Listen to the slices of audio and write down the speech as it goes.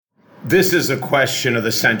This is a question of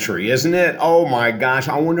the century, isn't it? Oh my gosh,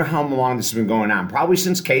 I wonder how long this has been going on. Probably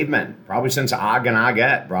since cavemen, probably since Og and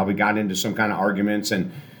Ogette probably got into some kind of arguments,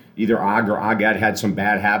 and either Og or Ogette had some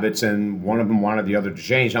bad habits and one of them wanted the other to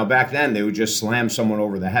change. Now back then they would just slam someone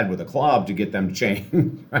over the head with a club to get them to change.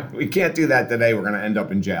 We can't do that today. We're going to end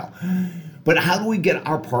up in jail. But how do we get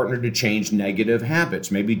our partner to change negative habits?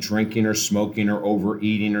 Maybe drinking or smoking or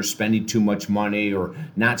overeating or spending too much money or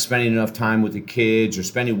not spending enough time with the kids or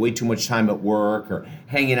spending way too much time at work or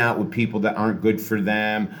hanging out with people that aren't good for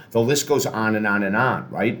them. The list goes on and on and on,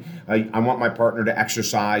 right? I want my partner to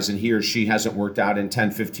exercise and he or she hasn't worked out in 10,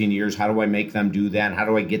 15 years. How do I make them do that? How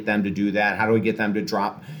do I get them to do that? How do I get them to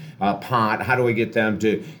drop pot? How do I get them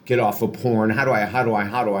to get off of porn? How do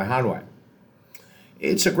I?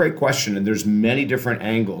 It's a great question, and there's many different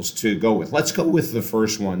angles to go with. Let's go with the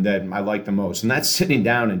first one that I like the most, and that's sitting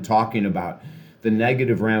down and talking about the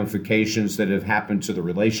negative ramifications that have happened to the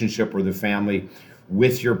relationship or the family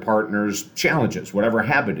with your partner's challenges, whatever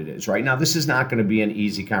habit it is, right? Now, this is not going to be an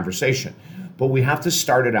easy conversation, but we have to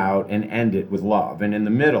start it out and end it with love. And in the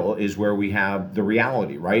middle is where we have the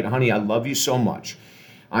reality, right? Honey, I love you so much.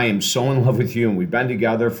 I am so in love with you, and we've been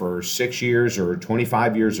together for 6 years or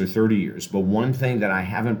 25 years or 30 years. But one thing that I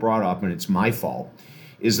haven't brought up, and it's my fault,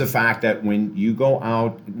 is the fact that when you go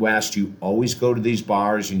out west, you always go to these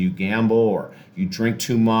bars and you gamble or you drink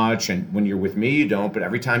too much. And when you're with me, you don't, but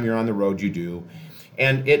every time you're on the road, you do.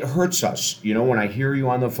 And it hurts us. You know, when I hear you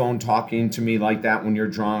on the phone talking to me like that when you're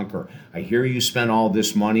drunk, or I hear you spend all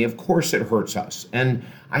this money, of course it hurts us. And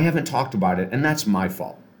I haven't talked about it, and that's my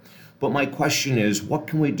fault. But my question is, what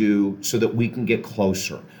can we do so that we can get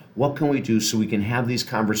closer? What can we do so we can have these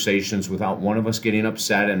conversations without one of us getting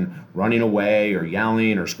upset and running away or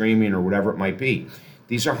yelling or screaming or whatever it might be?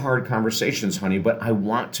 These are hard conversations, honey, but I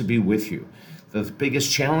want to be with you. The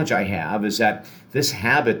biggest challenge I have is that this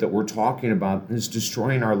habit that we're talking about is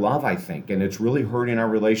destroying our love, I think, and it's really hurting our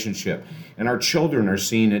relationship. And our children are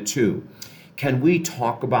seeing it too. Can we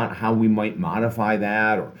talk about how we might modify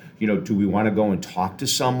that? Or, do we want to go and talk to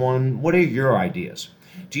someone? What are your ideas?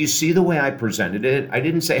 Do you see the way I presented it? I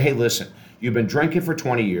didn't say, hey, listen, you've been drinking for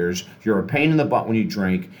 20 years. You're a pain in the butt when you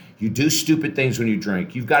drink. You do stupid things when you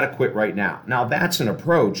drink. You've got to quit right now. Now, that's an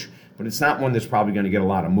approach, but it's not one that's probably going to get a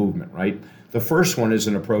lot of movement, right? The first one is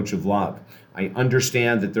an approach of love. I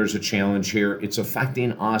understand that there's a challenge here. It's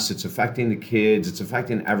affecting us. It's affecting the kids. It's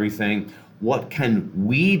affecting everything. What can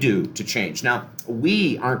we do to change? Now,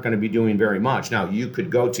 we aren't going to be doing very much. Now, you could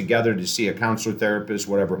go together to see a counselor, therapist,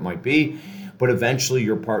 whatever it might be, but eventually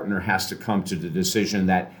your partner has to come to the decision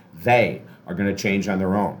that they are going to change on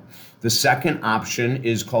their own. The second option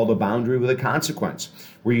is called a boundary with a consequence,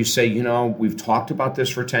 where you say, we've talked about this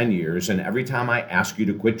for 10 years, and every time I ask you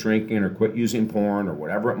to quit drinking or quit using porn or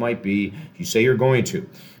whatever it might be, you say you're going to.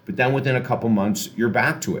 But then within a couple months, you're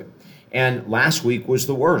back to it. And last week was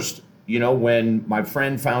the worst. When my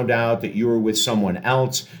friend found out that you were with someone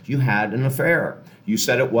else, you had an affair. You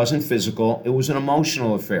said it wasn't physical, it was an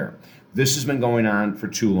emotional affair. This has been going on for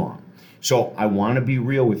too long. So I want to be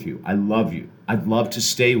real with you. I love you. I'd love to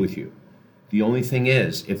stay with you. The only thing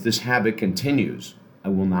is, if this habit continues, I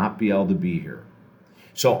will not be able to be here.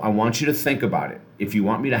 So I want you to think about it. If you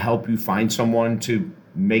want me to help you find someone to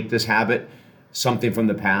make this habit something from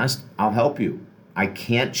the past, I'll help you. I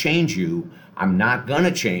can't change you. I'm not going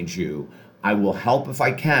to change you. I will help if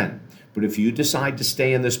I can. But if you decide to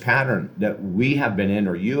stay in this pattern that we have been in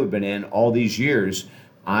or you have been in all these years,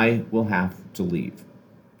 I will have to leave.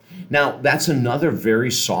 Now, that's another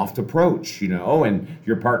very soft approach, and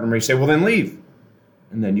your partner may say, well, then leave.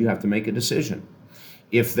 And then you have to make a decision.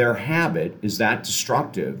 If their habit is that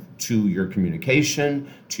destructive to your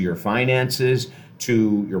communication, to your finances,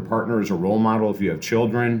 to your partner as a role model if you have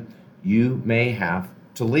children, you may have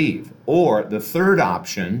to leave. Or the third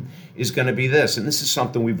option is going to be this, and this is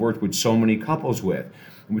something we've worked with so many couples with.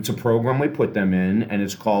 It's a program we put them in, and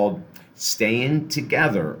it's called Staying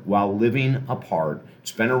Together While Living Apart.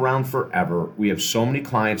 It's been around forever. We have so many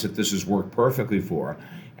clients that this has worked perfectly for.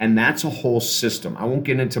 And that's a whole system. I won't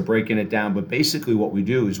get into breaking it down, but basically what we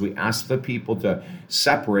do is we ask the people to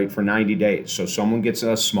separate for 90 days. So someone gets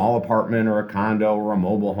a small apartment or a condo or a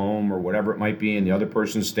mobile home or whatever it might be, and the other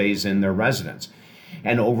person stays in their residence.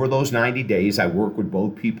 And over those 90 days, I work with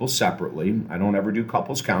both people separately. I don't ever do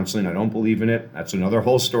couples counseling. I don't believe in it. That's another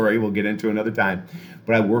whole story we'll get into another time.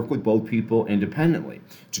 But I work with both people independently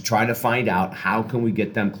to try to find out how can we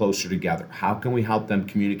get them closer together? How can we help them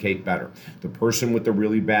communicate better? The person with the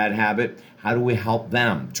really bad habit, how do we help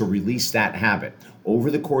them to release that habit?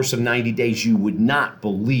 Over the course of 90 days, you would not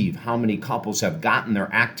believe how many couples have gotten their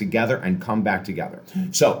act together and come back together.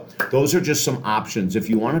 So those are just some options. If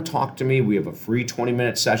you want to talk to me, we have a free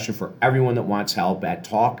 20-minute session for everyone that wants help at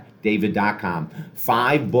talkdavid.com.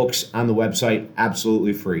 5 books on the website,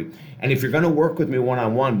 absolutely free. And if you're going to work with me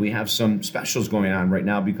one-on-one, we have some specials going on right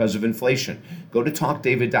now because of inflation. Go to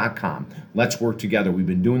talkdavid.com. Let's work together. We've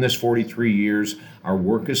been doing this 43 years. Our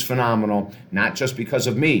work is phenomenal, not just because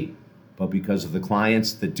of me, but because of the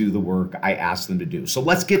clients that do the work I ask them to do. So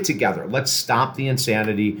let's get together. Let's stop the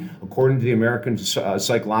insanity. According to the American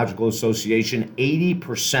Psychological Association,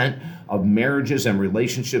 80% of marriages and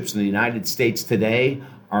relationships in the United States today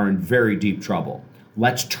are in very deep trouble.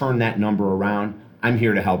 Let's turn that number around. I'm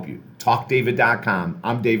here to help you. TalkDavid.com.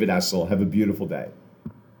 I'm David Essel. Have a beautiful day.